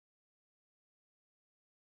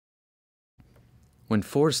When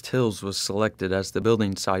Forest Hills was selected as the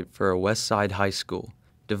building site for a West Side High School,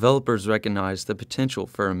 developers recognized the potential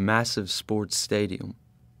for a massive sports stadium.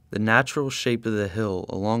 The natural shape of the hill,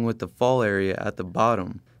 along with the fall area at the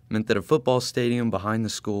bottom, meant that a football stadium behind the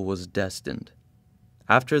school was destined.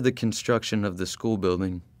 After the construction of the school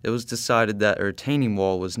building, it was decided that a retaining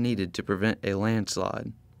wall was needed to prevent a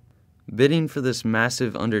landslide. Bidding for this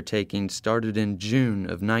massive undertaking started in June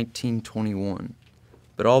of 1921,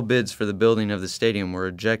 but all bids for the building of the stadium were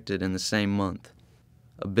rejected in the same month.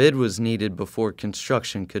 A bid was needed before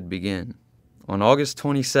construction could begin. On August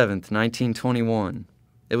 27, 1921,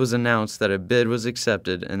 it was announced that a bid was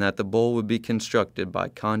accepted and that the bowl would be constructed by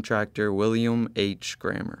contractor William H.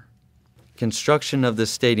 Grammer. Construction of the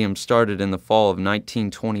stadium started in the fall of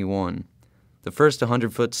 1921. The first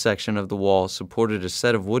 100-foot section of the wall supported a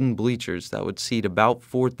set of wooden bleachers that would seat about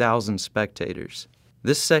 4,000 spectators.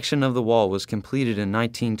 This section of the wall was completed in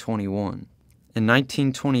 1921. In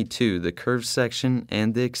 1922, the curved section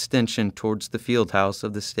and the extension towards the field house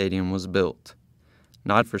of the stadium was built,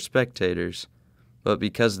 not for spectators, but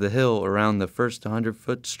because the hill around the first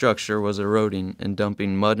 100-foot structure was eroding and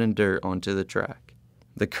dumping mud and dirt onto the track.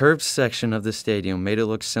 The curved section of the stadium made it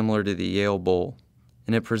look similar to the Yale Bowl,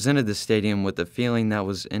 and it presented the stadium with a feeling that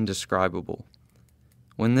was indescribable.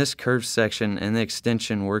 When this curved section and the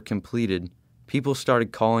extension were completed, people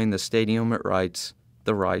started calling the stadium at Reitz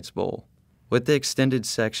the Reitz Bowl. With the extended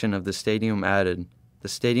section of the stadium added, the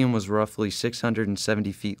stadium was roughly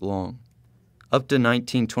 670 feet long. Up to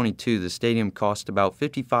 1922, the stadium cost about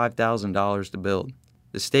 $55,000 to build.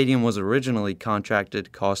 The stadium was originally contracted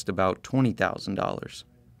to cost about $20,000.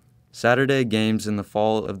 Saturday games in the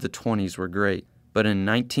fall of the 20s were great, but in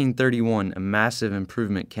 1931, a massive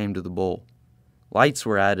improvement came to the bowl. Lights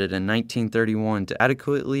were added in 1931 to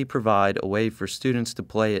adequately provide a way for students to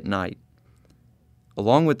play at night.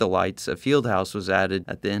 Along with the lights, a field house was added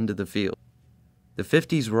at the end of the field. The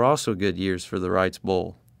 50s were also good years for the Reitz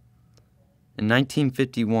Bowl. In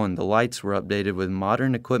 1951, the lights were updated with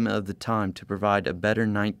modern equipment of the time to provide a better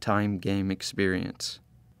nighttime game experience.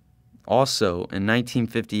 Also, in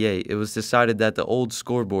 1958, it was decided that the old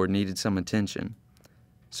scoreboard needed some attention,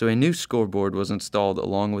 so a new scoreboard was installed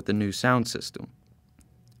along with the new sound system.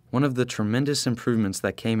 One of the tremendous improvements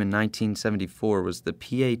that came in 1974 was the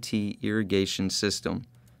PAT irrigation system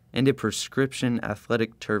and a prescription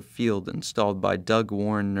athletic turf field installed by Doug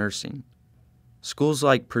Warren Nursing. Schools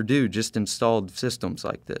like Purdue just installed systems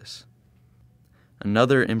like this.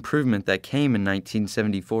 Another improvement that came in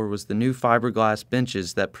 1974 was the new fiberglass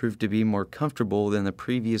benches that proved to be more comfortable than the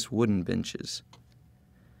previous wooden benches.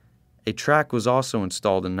 A track was also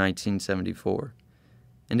installed in 1974,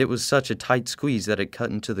 and it was such a tight squeeze that it cut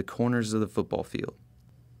into the corners of the football field.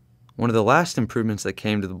 One of the last improvements that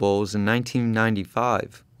came to the bowl was in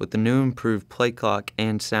 1995 with the new improved play clock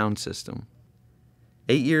and sound system.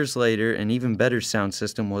 8 years later, an even better sound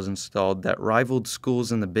system was installed that rivaled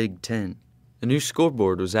schools in the Big Ten. A new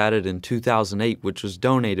scoreboard was added in 2008, which was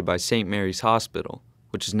donated by St. Mary's Hospital,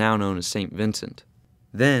 which is now known as St. Vincent.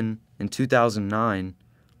 Then, in 2009,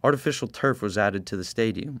 artificial turf was added to the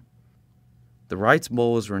stadium. The Reitz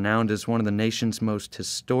Bowl is renowned as one of the nation's most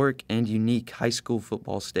historic and unique high school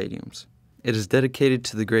football stadiums. It is dedicated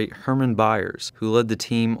to the great Herman Byers, who led the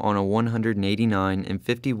team on a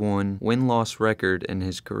 189-51 win-loss record in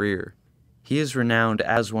his career. He is renowned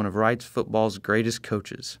as one of Reitz football's greatest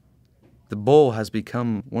coaches. The bowl has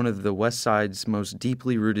become one of the West Side's most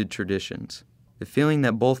deeply rooted traditions. The feeling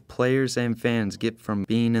that both players and fans get from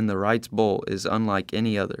being in the Reitz Bowl is unlike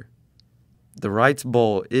any other. The Reitz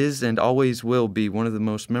Bowl is and always will be one of the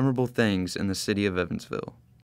most memorable things in the city of Evansville.